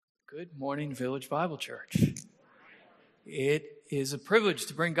Good morning, Village Bible Church. It is a privilege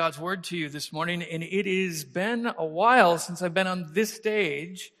to bring God's Word to you this morning, and it has been a while since I've been on this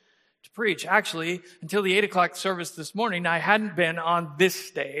stage to preach. Actually, until the 8 o'clock service this morning, I hadn't been on this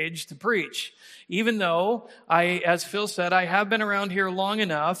stage to preach. Even though as Phil said, I have been around here long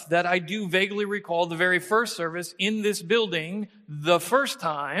enough that I do vaguely recall the very first service in this building, the first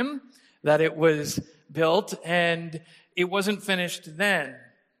time that it was built, and it wasn't finished then.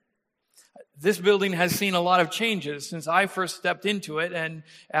 This building has seen a lot of changes since I first stepped into it, and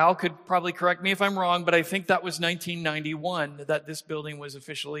Al could probably correct me if I'm wrong, but I think that was 1991 that this building was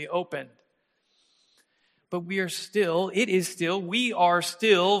officially opened. But we are still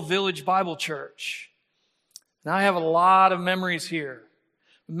Village Bible Church. And I have a lot of memories here.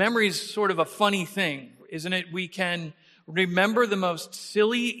 Memory is sort of a funny thing, isn't it? We can remember the most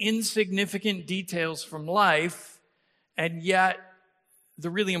silly, insignificant details from life, and yet the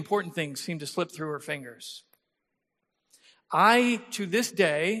really important things seem to slip through her fingers. I, to this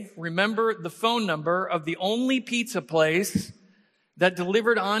day, remember the phone number of the only pizza place that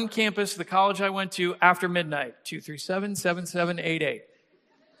delivered on campus, the college I went to, after midnight, 237-7788.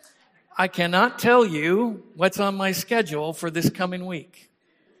 I cannot tell you what's on my schedule for this coming week.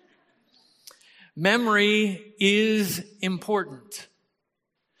 Memory is important.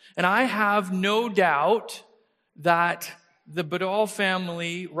 And I have no doubt that the Badal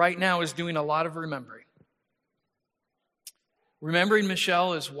family right now is doing a lot of remembering. Remembering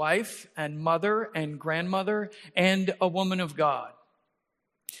Michelle as wife and mother and grandmother and a woman of God.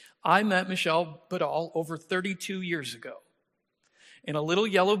 I met Michelle Badal over 32 years ago in a little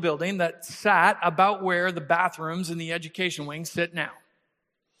yellow building that sat about where the bathrooms in the education wing sit now.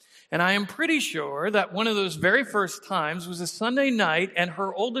 And I am pretty sure that one of those very first times was a Sunday night and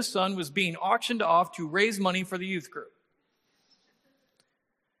her oldest son was being auctioned off to raise money for the youth group.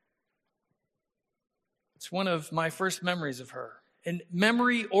 It's one of my first memories of her. And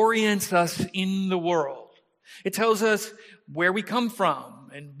memory orients us in the world. It tells us where we come from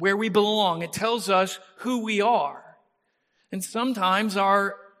and where we belong. It tells us who we are. And sometimes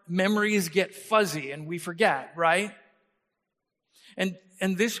our memories get fuzzy and we forget, right? And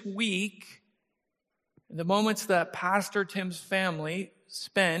this week, the moments that Pastor Tim's family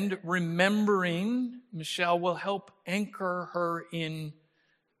spend remembering Michelle will help anchor her in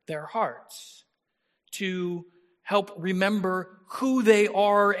their hearts, to help remember who they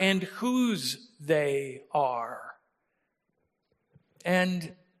are and whose they are.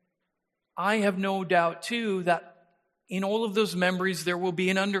 And I have no doubt, too, that in all of those memories there will be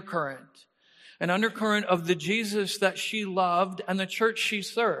an undercurrent of the Jesus that she loved and the church she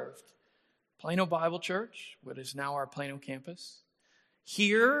served. Plano Bible Church, what is now our Plano campus.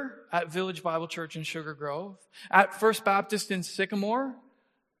 Here at Village Bible Church in Sugar Grove. At First Baptist in Sycamore,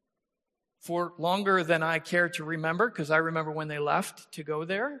 for longer than I care to remember, because I remember when they left to go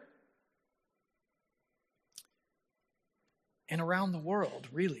there. And around the world,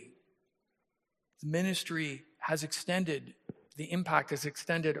 really. The ministry has extended, the impact has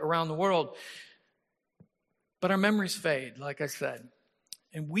extended around the world. But our memories fade, like I said.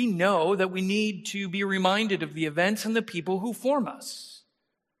 And we know that we need to be reminded of the events and the people who form us.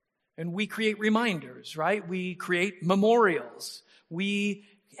 And we create reminders, right? We create memorials. We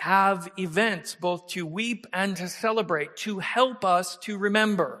have events both to weep and to celebrate, to help us to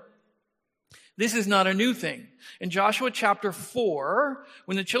remember. This is not a new thing. In Joshua chapter 4,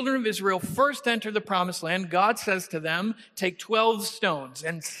 when the children of Israel first enter the promised land, God says to them, take 12 stones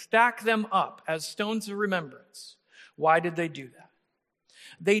and stack them up as stones of remembrance. Why did they do that?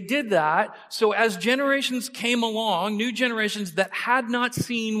 They did that so as generations came along, new generations that had not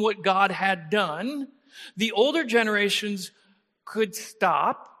seen what God had done, the older generations could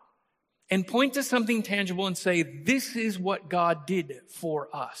stop and point to something tangible and say, this is what God did for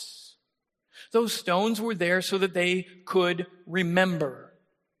us. Those stones were there so that they could remember.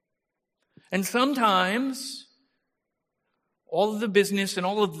 And sometimes all of the business and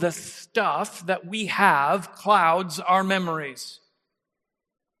all of the stuff that we have clouds our memories.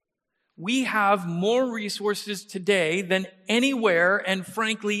 We have more resources today than anywhere and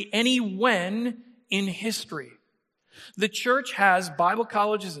frankly anywhen in history. The church has Bible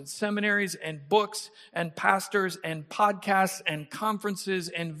colleges and seminaries and books and pastors and podcasts and conferences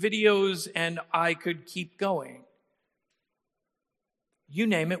and videos, and I could keep going. You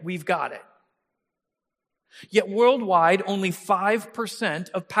name it, we've got it. Yet worldwide, only 5%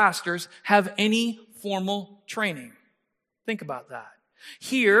 of pastors have any formal training. Think about that.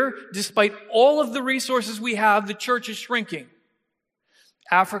 Here, despite all of the resources we have, the church is shrinking.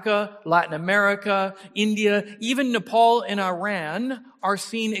 Africa, Latin America, India, even Nepal and Iran are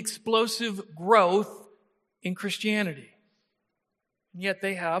seeing explosive growth in Christianity. And yet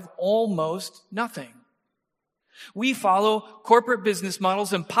they have almost nothing. We follow corporate business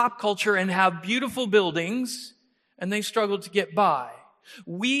models and pop culture and have beautiful buildings, and they struggle to get by.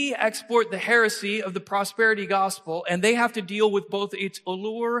 We export the heresy of the prosperity gospel, and they have to deal with both its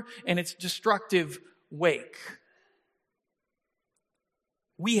allure and its destructive wake.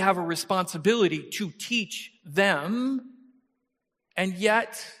 We have a responsibility to teach them, and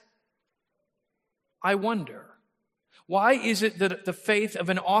yet, I wonder, why is it that the faith of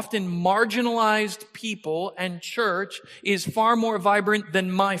an often marginalized people and church is far more vibrant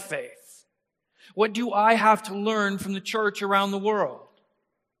than my faith? What do I have to learn from the church around the world?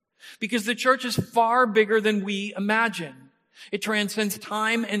 Because the church is far bigger than we imagine. It transcends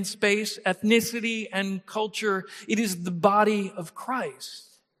time and space, ethnicity and culture. It is the body of Christ.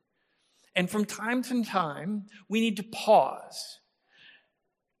 And from time to time, we need to pause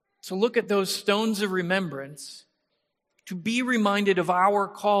to look at those stones of remembrance, to be reminded of our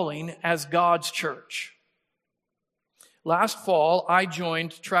calling as God's church. Last fall, I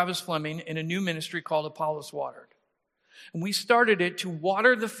joined Travis Fleming in a new ministry called Apollos Watered. And we started it to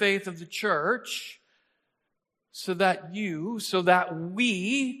water the faith of the church so that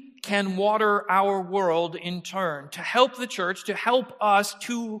we can water our world in turn, to help the church, to help us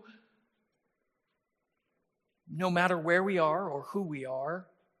to, no matter where we are or who we are,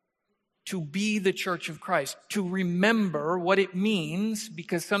 to be the church of Christ, to remember what it means,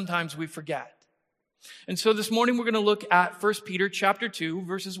 because sometimes we forget. And so this morning we're going to look at 1 Peter chapter 2,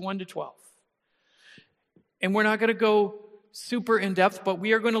 verses 1 to 12. And we're not going to go super in depth, but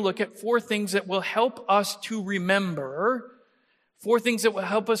we are going to look at 4 things that will help us to remember, 4 things that will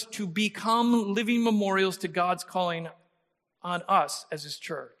help us to become living memorials to God's calling on us as His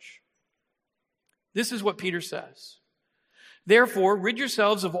church. This is what Peter says. Therefore, rid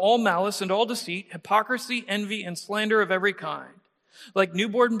yourselves of all malice and all deceit, hypocrisy, envy, and slander of every kind. Like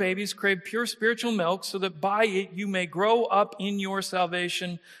newborn babies, crave pure spiritual milk, so that by it you may grow up in your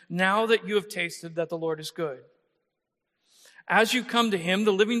salvation, now that you have tasted that the Lord is good. As you come to Him,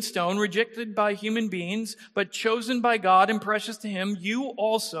 the living stone, rejected by human beings, but chosen by God and precious to Him, you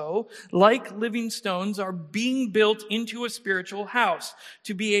also, like living stones, are being built into a spiritual house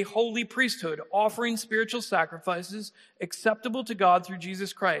to be a holy priesthood, offering spiritual sacrifices acceptable to God through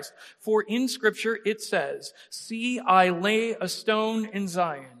Jesus Christ. For in Scripture it says, "See, I lay a stone in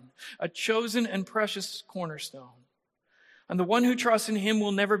Zion, a chosen and precious cornerstone. And the one who trusts in Him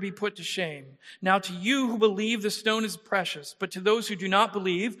will never be put to shame. Now to you who believe, the stone is precious. But to those who do not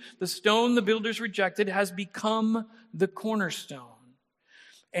believe, the stone the builders rejected has become the cornerstone,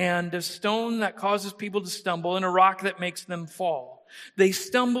 and a stone that causes people to stumble, and a rock that makes them fall. They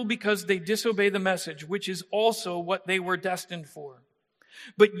stumble because they disobey the message, which is also what they were destined for.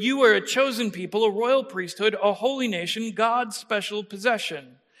 But you are a chosen people, a royal priesthood, a holy nation, God's special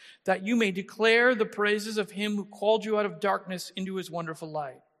possession, that you may declare the praises of Him who called you out of darkness into His wonderful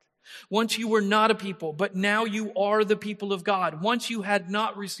light. Once you were not a people, but now you are the people of God. Once you had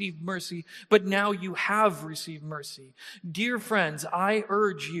not received mercy, but now you have received mercy. Dear friends, I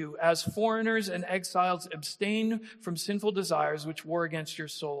urge you, as foreigners and exiles, abstain from sinful desires which war against your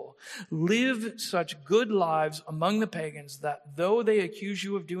soul. Live such good lives among the pagans that though they accuse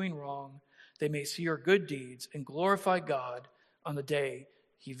you of doing wrong, they may see your good deeds and glorify God on the day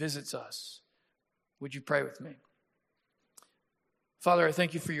He visits us." Would you pray with me? Father, I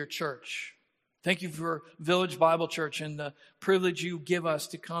thank you for your church. Thank you for Village Bible Church and the privilege you give us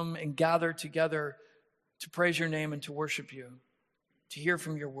to come and gather together to praise your name and to worship you, to hear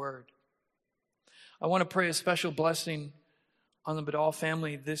from your word. I want to pray a special blessing on the Badal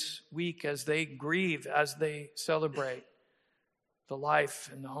family this week as they grieve, as they celebrate the life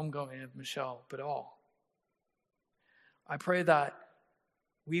and the homegoing of Michelle Badal. I pray that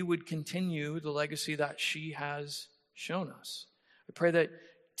we would continue the legacy that she has shown us. I pray that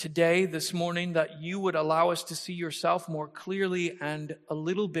today, this morning, that you would allow us to see yourself more clearly and a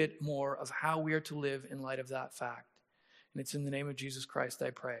little bit more of how we are to live in light of that fact. And it's in the name of Jesus Christ I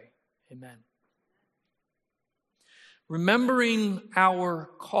pray. Amen. Remembering our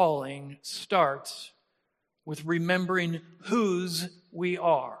calling starts with remembering whose we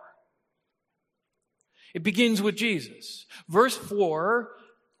are. It begins with Jesus. Verse 4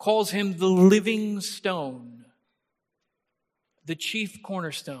 calls Him the living stone, the chief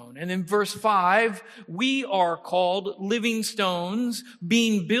cornerstone. And in verse 5, we are called living stones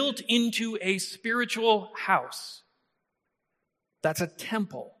being built into a spiritual house. That's a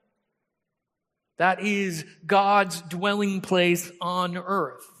temple. That is God's dwelling place on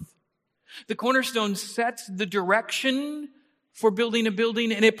earth. The cornerstone sets the direction for building a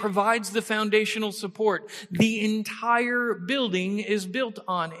building, and it provides the foundational support. The entire building is built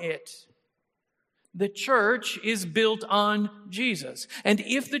on it. The church is built on Jesus. And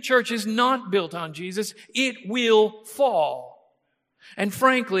if the church is not built on Jesus, it will fall. And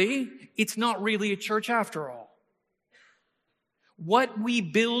frankly, it's not really a church after all. What we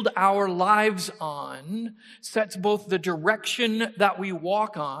build our lives on sets both the direction that we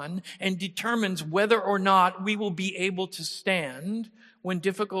walk on and determines whether or not we will be able to stand when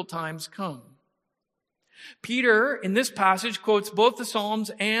difficult times come. Peter, in this passage, quotes both the Psalms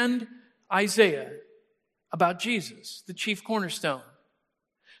and Isaiah about Jesus, the chief cornerstone,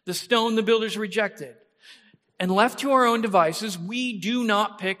 the stone the builders rejected. And left to our own devices, we do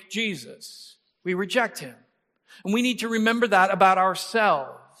not pick Jesus. We reject him. And we need to remember that about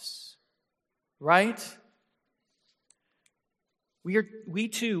ourselves, right? We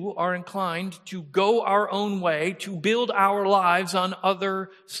too are inclined to go our own way, to build our lives on other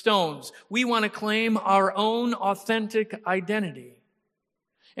stones. We want to claim our own authentic identity.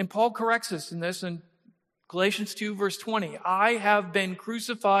 And Paul corrects us in this in Galatians 2, verse 20. I have been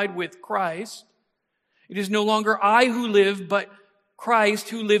crucified with Christ. It is no longer I who live, but Christ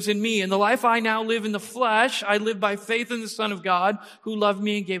who lives in me. And the life I now live in the flesh, I live by faith in the Son of God who loved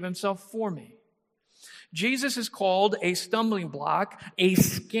me and gave himself for me. Jesus is called a stumbling block, a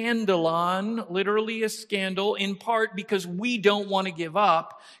scandalon, literally a scandal, in part because we don't want to give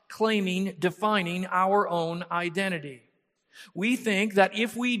up claiming, defining our own identity. We think that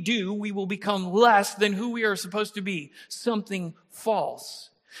if we do, we will become less than who we are supposed to be, something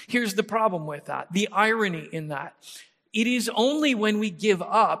false. Here's the problem with that, the irony in that. It is only when we give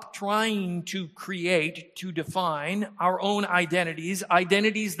up trying to create, to define our own identities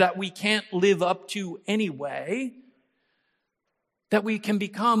that we can't live up to anyway, that we can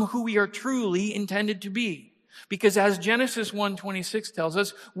become who we are truly intended to be. Because as Genesis 1:26 tells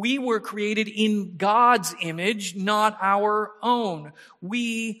us, we were created in God's image, not our own.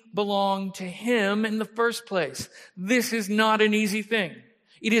 We belong to him in the first place. This is not an easy thing.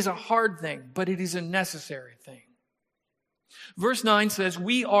 It is a hard thing, but it is a necessary thing. Verse 9 says,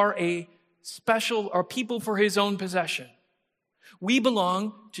 we are a people for his own possession. We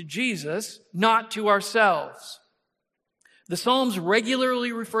belong to Jesus, not to ourselves. The Psalms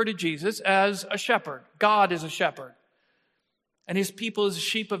regularly refer to Jesus as a shepherd. God is a shepherd. And his people is a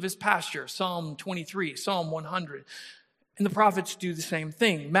sheep of his pasture. Psalm 23, Psalm 100. And the prophets do the same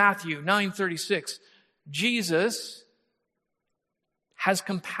thing. Matthew 9:36. Jesus has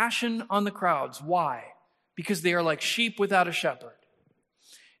compassion on the crowds. Why? Because they are like sheep without a shepherd.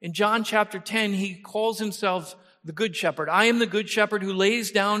 In John chapter 10, he calls himself the good shepherd. I am the good shepherd who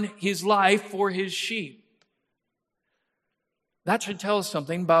lays down his life for his sheep. That should tell us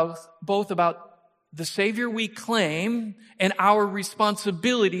something both about the Savior we claim and our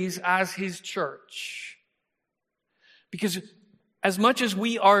responsibilities as his church. Because as much as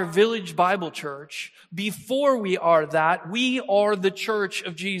we are Village Bible Church, before we are that, we are the church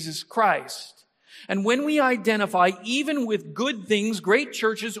of Jesus Christ. And when we identify, even with good things, great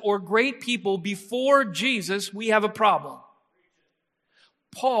churches, or great people before Jesus, we have a problem.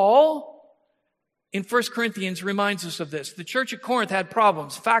 Paul, in 1 Corinthians, reminds us of this. The church at Corinth had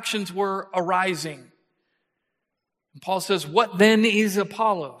problems. Factions were arising. And Paul says, what then is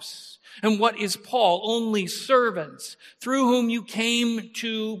Apollos? And what is Paul? Only servants, through whom you came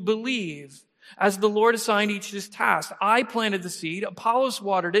to believe, as the Lord assigned each his task. I planted the seed, Apollos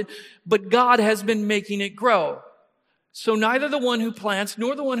watered it, but God has been making it grow. So neither the one who plants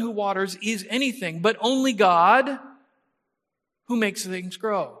nor the one who waters is anything, but only God who makes things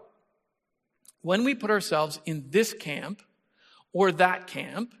grow. When we put ourselves in this camp or that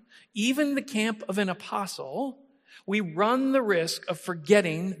camp, even the camp of an apostle, we run the risk of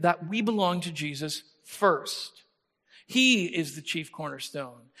forgetting that we belong to Jesus first. He is the chief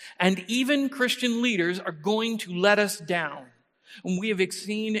cornerstone. And even Christian leaders are going to let us down. And we have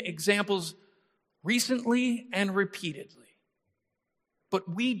seen examples recently and repeatedly.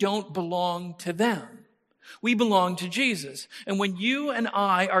 But we don't belong to them. We belong to Jesus. And when you and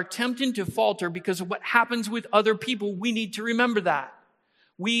I are tempted to falter because of what happens with other people, we need to remember that.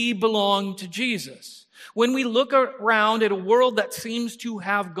 We belong to Jesus. When we look around at a world that seems to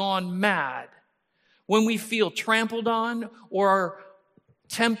have gone mad, when we feel trampled on or are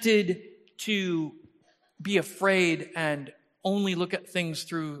tempted to be afraid and only look at things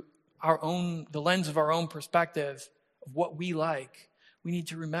through the lens of our own perspective of what we like, we need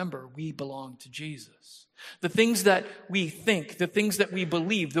to remember we belong to Jesus. The things that we think, the things that we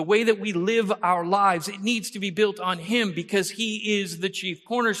believe, the way that we live our lives, it needs to be built on Him because He is the chief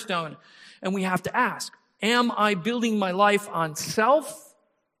cornerstone. And we have to ask, am I building my life on self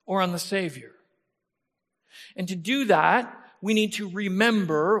or on the Savior? And to do that, we need to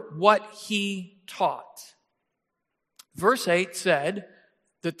remember what He taught. Verse 8 said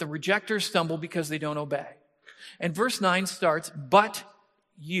that the rejectors stumble because they don't obey. And verse 9 starts, but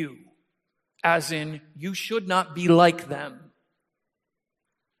you, as in, you should not be like them.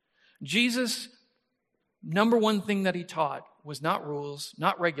 Jesus' number one thing that He taught was not rules,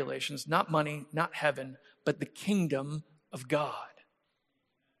 not regulations, not money, not heaven, but the kingdom of God.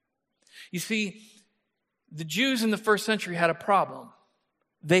 You see, the Jews in the first century had a problem.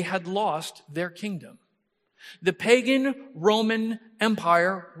 They had lost their kingdom. The pagan Roman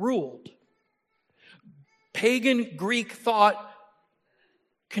Empire ruled. Pagan Greek thought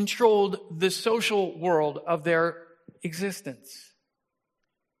controlled the social world of their existence.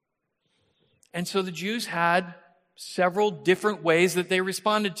 And so the Jews had several different ways that they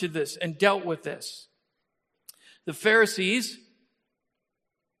responded to this and dealt with this. The Pharisees,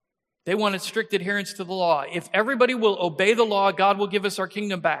 they wanted strict adherence to the law. If everybody will obey the law, God will give us our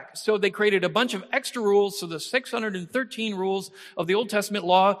kingdom back. So they created a bunch of extra rules so the 613 rules of the Old Testament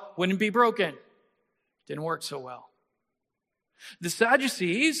law wouldn't be broken. Didn't work so well. The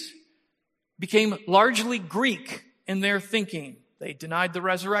Sadducees became largely Greek in their thinking. They denied the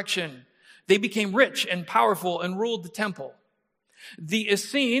resurrection. They became rich and powerful and ruled the temple. The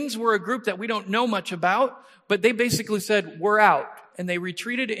Essenes were a group that we don't know much about, but they basically said, we're out. And they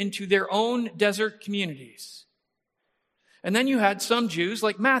retreated into their own desert communities. And then you had some Jews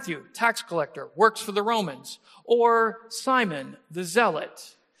like Matthew, tax collector, works for the Romans, or Simon, the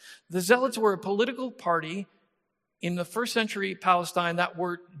Zealot. The Zealots were a political party in the first century Palestine that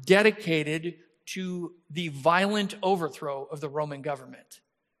were dedicated to the violent overthrow of the Roman government.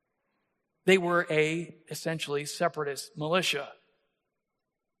 They were a essentially separatist militia.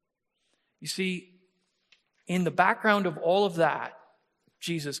 You see, in the background of all of that,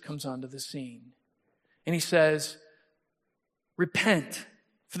 Jesus comes onto the scene. And He says, repent,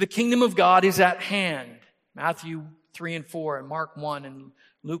 for the kingdom of God is at hand. Matthew 3 and 4, and Mark 1 and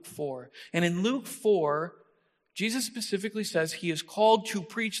Luke 4. And in Luke 4, Jesus specifically says He is called to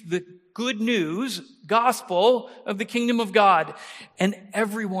preach the good news, gospel of the kingdom of God. And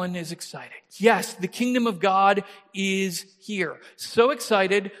everyone is excited. Yes, the kingdom of God is here. So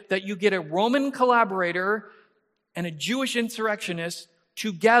excited that you get a Roman collaborator and a Jewish insurrectionist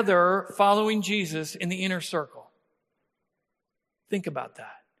together following Jesus in the inner circle. Think about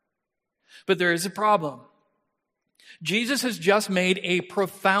that. But there is a problem. Jesus has just made a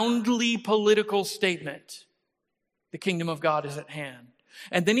profoundly political statement. The kingdom of God is at hand.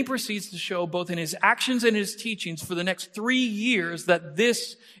 And then He proceeds to show both in His actions and His teachings for the next 3 years that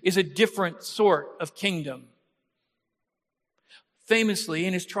this is a different sort of kingdom. Famously,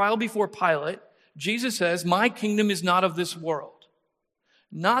 in His trial before Pilate, Jesus says, my kingdom is not of this world.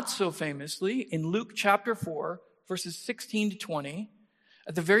 Not so famously, in Luke chapter 4, verses 16 to 20,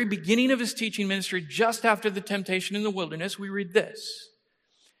 at the very beginning of His teaching ministry, just after the temptation in the wilderness, we read this.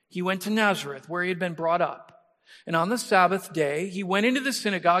 He went to Nazareth, where He had been brought up. And on the Sabbath day, He went into the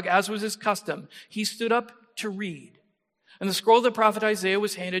synagogue, as was His custom. He stood up to read. And the scroll of the prophet Isaiah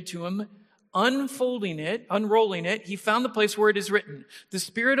was handed to Him. Unrolling it, He found the place where it is written, the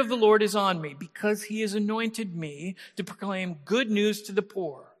Spirit of the Lord is on me, because He has anointed me to proclaim good news to the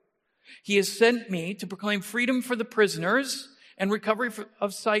poor. He has sent me to proclaim freedom for the prisoners and recovery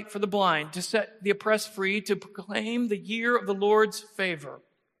of sight for the blind, to set the oppressed free, to proclaim the year of the Lord's favor.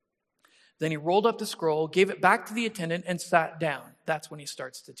 Then He rolled up the scroll, gave it back to the attendant, and sat down. That's when He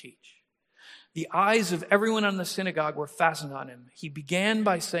starts to teach. The eyes of everyone in the synagogue were fastened on Him. He began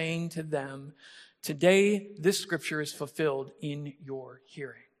by saying to them, today this scripture is fulfilled in your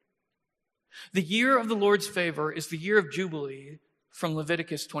hearing. The year of the Lord's favor is the year of Jubilee from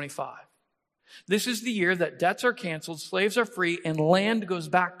Leviticus 25. This is the year that debts are canceled, slaves are free, and land goes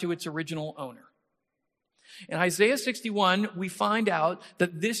back to its original owner. In Isaiah 61, we find out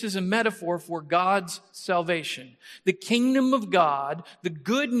that this is a metaphor for God's salvation. The kingdom of God, the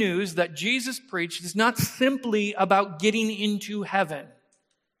good news that Jesus preached, is not simply about getting into heaven.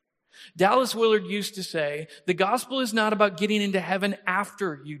 Dallas Willard used to say, the gospel is not about getting into heaven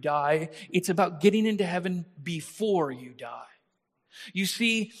after you die. It's about getting into heaven before you die. You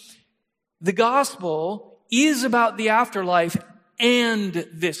see, the gospel is about the afterlife and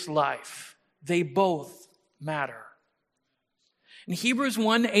this life. They both matter. And Hebrews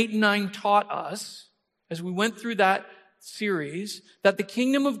 1, 8 and 9 taught us, as we went through that series that the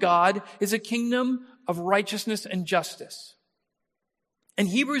kingdom of God is a kingdom of righteousness and justice. And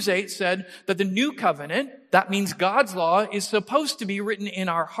Hebrews 8 said that the new covenant, that means God's law, is supposed to be written in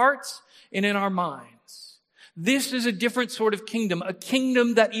our hearts and in our minds. This is a different sort of kingdom, a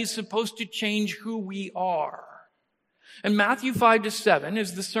kingdom that is supposed to change who we are. And Matthew 5-7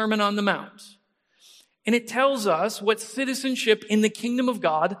 is the Sermon on the Mount. And it tells us what citizenship in the kingdom of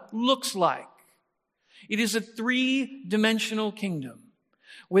God looks like. It is a three-dimensional kingdom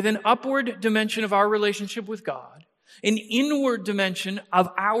with an upward dimension of our relationship with God, an inward dimension of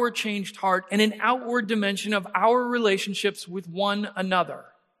our changed heart, and an outward dimension of our relationships with one another.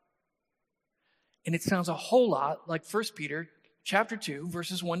 And it sounds a whole lot like 1 Peter chapter 2,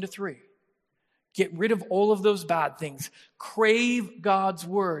 verses 1-3. Get rid of all of those bad things. Crave God's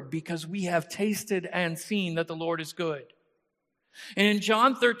word because we have tasted and seen that the Lord is good. And in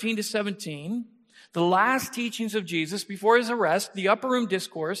John 13-17, the last teachings of Jesus before his arrest, the upper room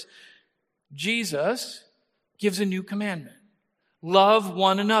discourse, Jesus gives a new commandment. Love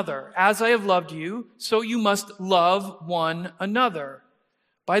one another. As I have loved you, so you must love one another.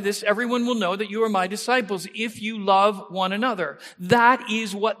 By this, everyone will know that you are my disciples if you love one another. That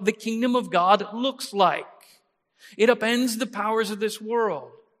is what the kingdom of God looks like. It upends the powers of this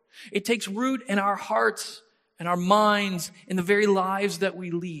world. It takes root in our hearts and our minds, in the very lives that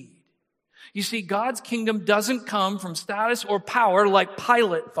we lead. You see, God's kingdom doesn't come from status or power like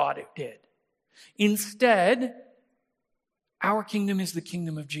Pilate thought it did. Instead, our kingdom is the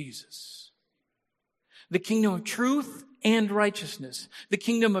kingdom of Jesus. The kingdom of truth and righteousness. The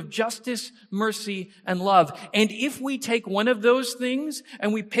kingdom of justice, mercy, and love. And if we take one of those things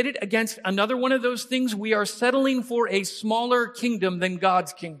and we pit it against another one of those things, we are settling for a smaller kingdom than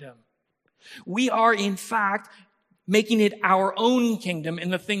God's kingdom. We are, in fact, making it our own kingdom in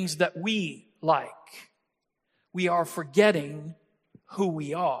the things that we like. We are forgetting who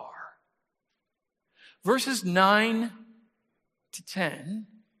we are. Verses 9-10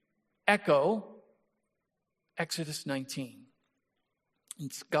 echo Exodus 19.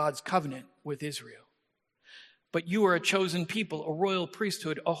 It's God's covenant with Israel. But you are a chosen people, a royal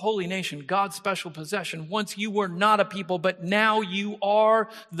priesthood, a holy nation, God's special possession. Once you were not a people, but now you are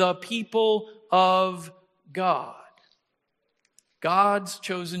the people of God. God's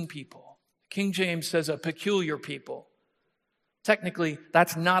chosen people. King James says a peculiar people. Technically,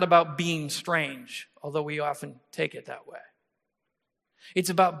 that's not about being strange, although we often take it that way.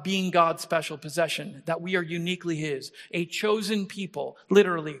 It's about being God's special possession, that we are uniquely His, a chosen people,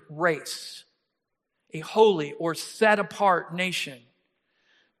 literally race, a holy or set apart nation.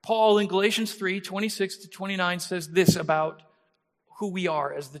 Paul in Galatians 3:26-29 says this about who we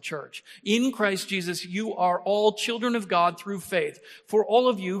are as the church. In Christ Jesus, you are all children of God through faith. For all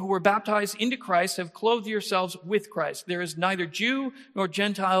of you who were baptized into Christ have clothed yourselves with Christ. There is neither Jew nor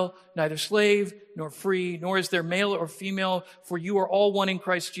Gentile, neither slave nor free, nor is there male or female, for you are all one in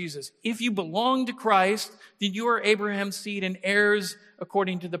Christ Jesus. If you belong to Christ, then you are Abraham's seed and heirs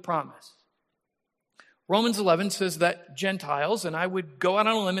according to the promise. Romans 11 says that Gentiles, and I would go out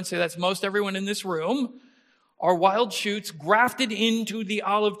on a limb and say that's most everyone in this room, are wild shoots grafted into the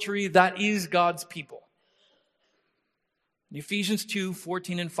olive tree that is God's people. Ephesians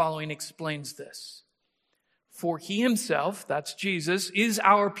 2:14 and following explains this. For He Himself, that's Jesus, is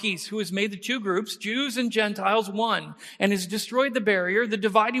our peace, who has made the two groups, Jews and Gentiles, one, and has destroyed the barrier, the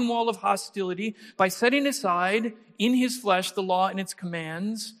dividing wall of hostility, by setting aside in His flesh the law and its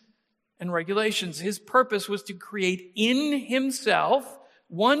commands and regulations. His purpose was to create in Himself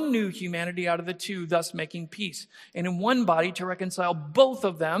one new humanity out of the two, thus making peace, and in one body to reconcile both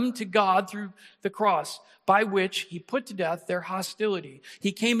of them to God through the cross, by which He put to death their hostility.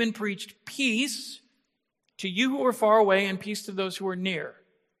 He came and preached peace to you who are far away and peace to those who are near.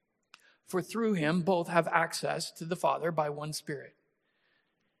 For through Him both have access to the Father by one Spirit.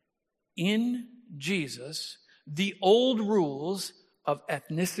 In Jesus, the old rules of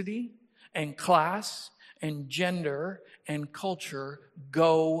ethnicity and class and gender and culture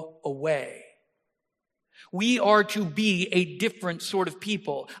go away. We are to be a different sort of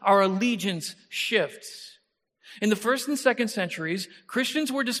people. Our allegiance shifts. In the 1st and 2nd centuries,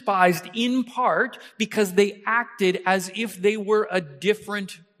 Christians were despised in part because they acted as if they were a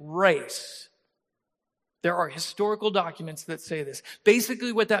different race. There are historical documents that say this.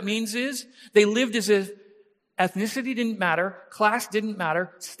 Basically, what that means is they lived as if ethnicity didn't matter, class didn't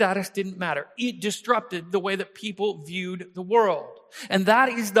matter, status didn't matter. It disrupted the way that people viewed the world. And that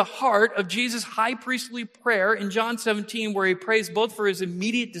is the heart of Jesus' high priestly prayer in John 17, where He prays both for His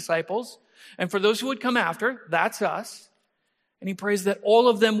immediate disciples and for those who would come after, that's us. And He prays that all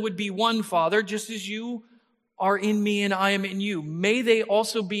of them would be one, Father, just as you are in me and I am in you, may they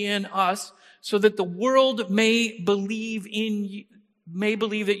also be in us, so that the world may believe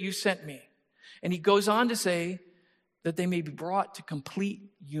that you sent me. And he goes on to say that they may be brought to complete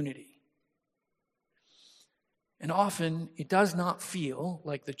unity. And often it does not feel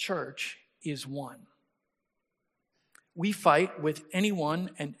like the church is one. We fight with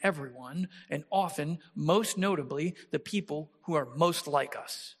anyone and everyone, and often, most notably, the people who are most like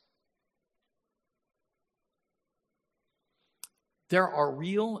us. There are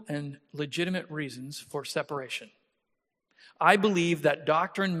real and legitimate reasons for separation. I believe that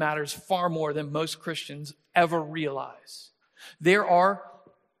doctrine matters far more than most Christians ever realize. There are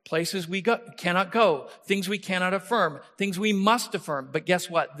places we cannot go, things we cannot affirm, things we must affirm. But guess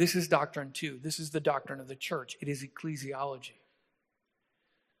what? This is doctrine too. This is the doctrine of the church. It is ecclesiology.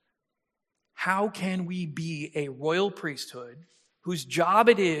 How can we be a royal priesthood whose job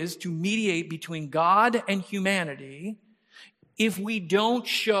it is to mediate between God and humanity if we don't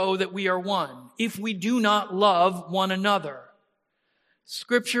show that we are one, if we do not love one another?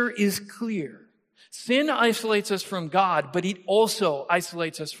 Scripture is clear. Sin isolates us from God, but it also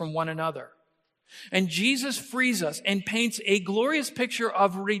isolates us from one another. And Jesus frees us and paints a glorious picture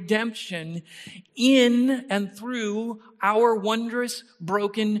of redemption in and through our wondrous,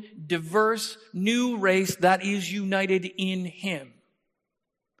 broken, diverse, new race that is united in Him.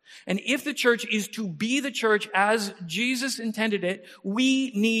 And if the church is to be the church as Jesus intended it,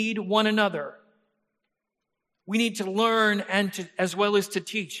 we need one another. We need to learn as well as to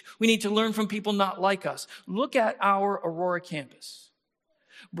teach. We need to learn from people not like us. Look at our Aurora campus.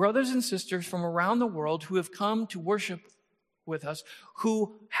 Brothers and sisters from around the world who have come to worship with us,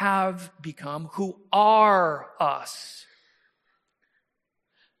 who are us.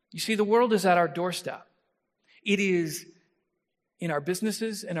 You see, the world is at our doorstep. It is in our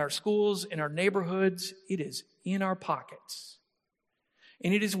businesses, in our schools, in our neighborhoods. It is in our pockets.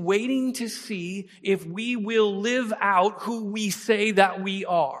 And it is waiting to see if we will live out who we say that we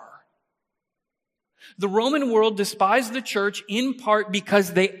are. The Roman world despised the church in part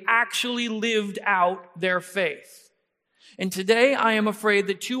because they actually lived out their faith. And today I am afraid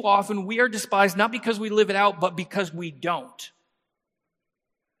that too often we are despised not because we live it out, but because we don't.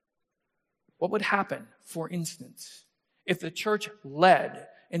 What would happen, for instance, if the church led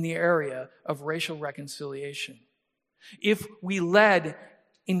in the area of racial reconciliation? If we led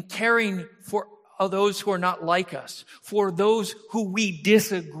in caring for those who are not like us, for those who we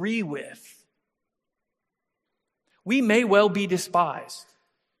disagree with, we may well be despised.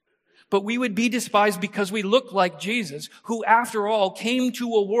 But we would be despised because we look like Jesus, who after all came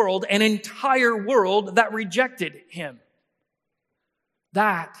to a world, an entire world that rejected Him.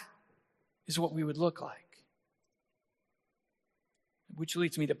 That is what we would look like. Which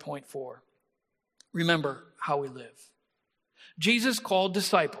leads me to point 4. Remember how we live. Jesus called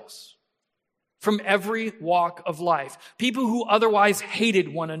disciples from every walk of life, people who otherwise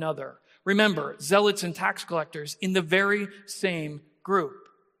hated one another. Remember, zealots and tax collectors in the very same group.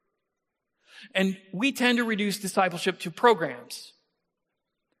 And we tend to reduce discipleship to programs.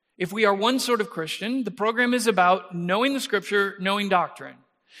 If we are one sort of Christian, the program is about knowing the Scripture, knowing doctrine.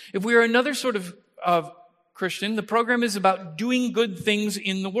 If we are another sort of Christian, the program is about doing good things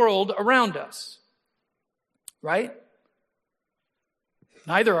in the world around us. Right?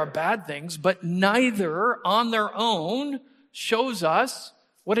 Neither are bad things, but neither on their own shows us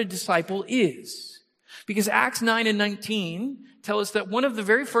what a disciple is. Because Acts 9 and 19 tell us that one of the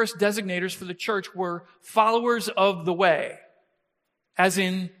very first designators for the church were followers of the way, as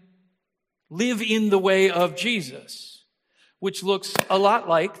in live in the way of Jesus, which looks a lot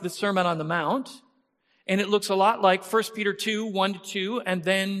like the Sermon on the Mount, and it looks a lot like 1 Peter 2, 1-2, and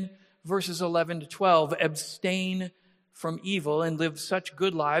then verses 11 to 12, abstain from evil and live such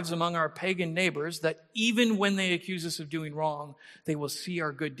good lives among our pagan neighbors that even when they accuse us of doing wrong, they will see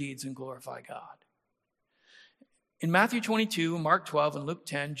our good deeds and glorify God. In Matthew 22, Mark 12, and Luke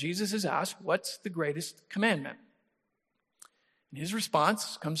 10, Jesus is asked, what's the greatest commandment? And his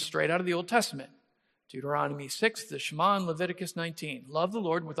response comes straight out of the Old Testament. Deuteronomy 6, the Shema, and Leviticus 19. Love the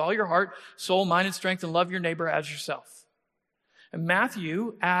Lord with all your heart, soul, mind, and strength, and love your neighbor as yourself. And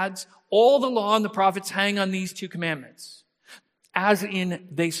Matthew adds, all the law and the prophets hang on these 2 commandments. As in,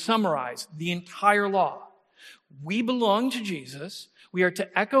 they summarize the entire law. We belong to Jesus. We are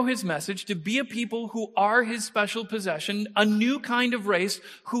to echo His message, to be a people who are His special possession, a new kind of race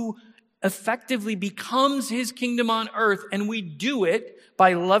who effectively becomes His kingdom on earth, and we do it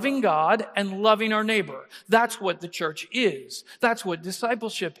by loving God and loving our neighbor. That's what the church is. That's what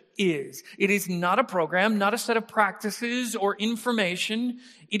discipleship is. It is not a program, not a set of practices or information.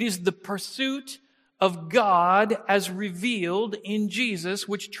 It is the pursuit of God as revealed in Jesus,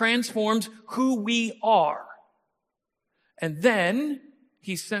 which transforms who we are. And then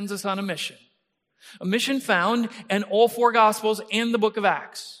he sends us on a mission. A mission found in all four Gospels and the book of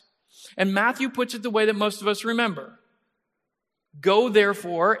Acts. And Matthew puts it the way that most of us remember. Go,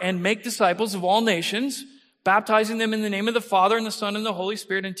 therefore, and make disciples of all nations, baptizing them in the name of the Father and the Son and the Holy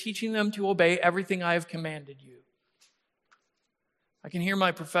Spirit, and teaching them to obey everything I have commanded you. I can hear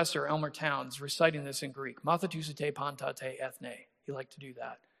my professor, Elmer Towns, reciting this in Greek. Mathatusite pantate ethne. He liked to do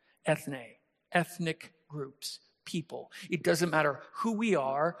that. Ethne. Ethnic groups. People. It doesn't matter who we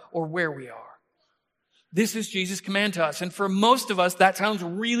are or where we are. This is Jesus' command to us. And for most of us, that sounds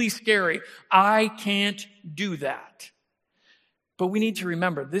really scary. I can't do that. But we need to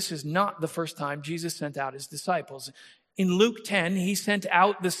remember, this is not the first time Jesus sent out his disciples. In Luke 10, he sent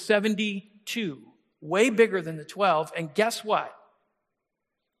out the 72, way bigger than the 12. And guess what?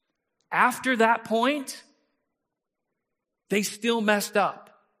 After that point, they still messed up.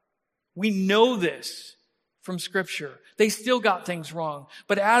 We know this from Scripture. They still got things wrong.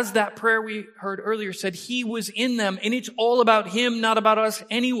 But as that prayer we heard earlier said, he was in them, and it's all about him, not about us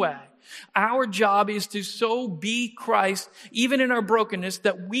anyway. Our job is to so be Christ, even in our brokenness,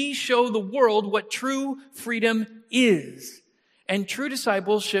 that we show the world what true freedom is. And true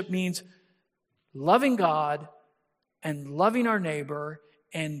discipleship means loving God and loving our neighbor,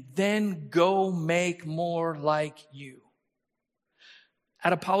 and then go make more like you.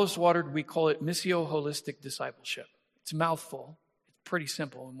 At Apollos Watered, we call it Missio Holistic Discipleship. It's a mouthful. It's pretty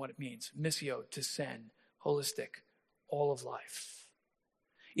simple in what it means. Missio, to send. Holistic, all of life.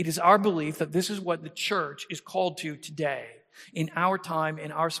 It is our belief that this is what the church is called to today, in our time,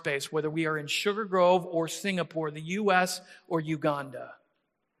 in our space, whether we are in Sugar Grove or Singapore, the U.S. or Uganda.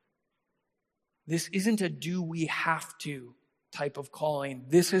 This isn't a do we have to type of calling.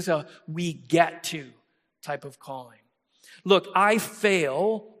 This is a we get to type of calling. Look, I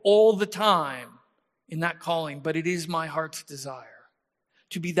fail all the time in that calling, but it is my heart's desire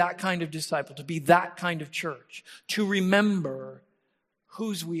to be that kind of disciple, to be that kind of church, to remember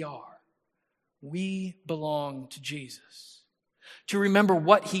whose we are. We belong to Jesus. To remember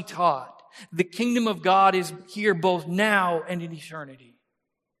what he taught. The kingdom of God is here both now and in eternity.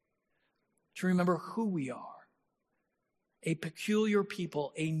 To remember who we are. A peculiar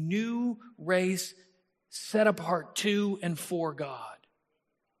people, a new race set apart to and for God,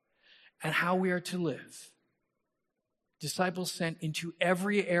 and how we are to live. Disciples sent into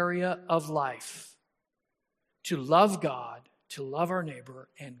every area of life to love God, to love our neighbor,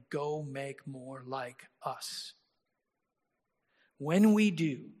 and go make more like us. When we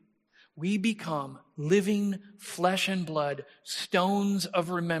do, we become living flesh and blood, stones of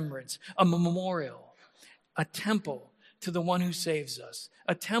remembrance, a memorial, a temple to the one who saves us.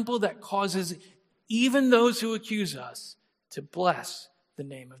 A temple that causes even those who accuse us to bless the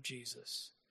name of Jesus.